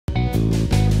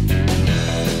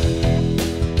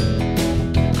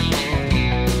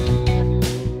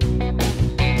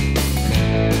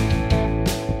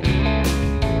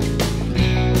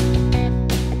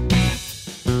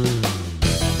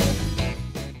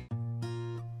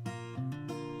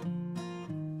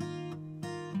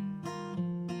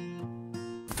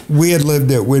We had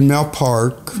lived at Windmill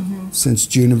Park since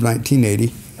June of 1980,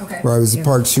 where I was the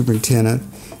park superintendent.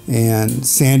 And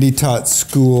Sandy taught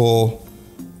school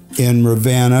in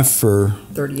Ravenna for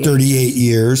 38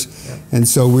 years. Yeah. And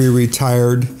so we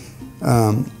retired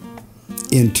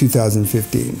in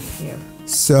 2015. Yeah.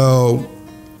 So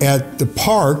at the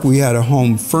park, we had a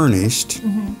home furnished.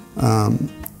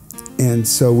 And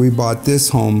so we bought this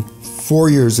home 4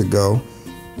 years ago.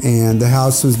 And the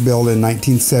house was built in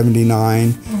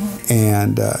 1979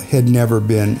 and had never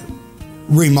been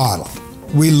remodeled.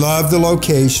 We loved the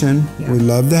location, we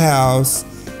loved the house,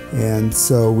 and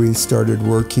so we started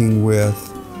working with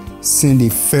Cindy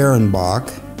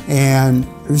Fehrenbach. And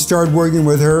we started working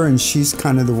with her, and she's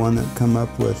kind of the one that come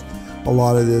up with a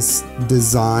lot of this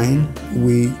design.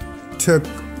 We took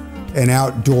an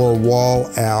outdoor wall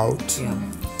out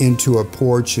into a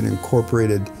porch and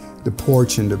incorporated the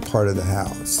porch into part of the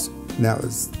house. And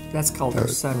that's called our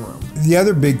sunroom. The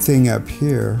other big thing up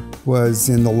here was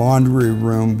in the laundry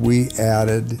room, we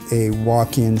added a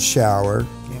walk-in shower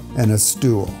and a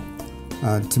stool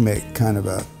to make kind of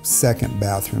a second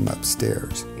bathroom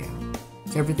upstairs. Yeah.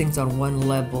 So everything's on one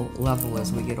level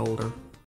as we get older.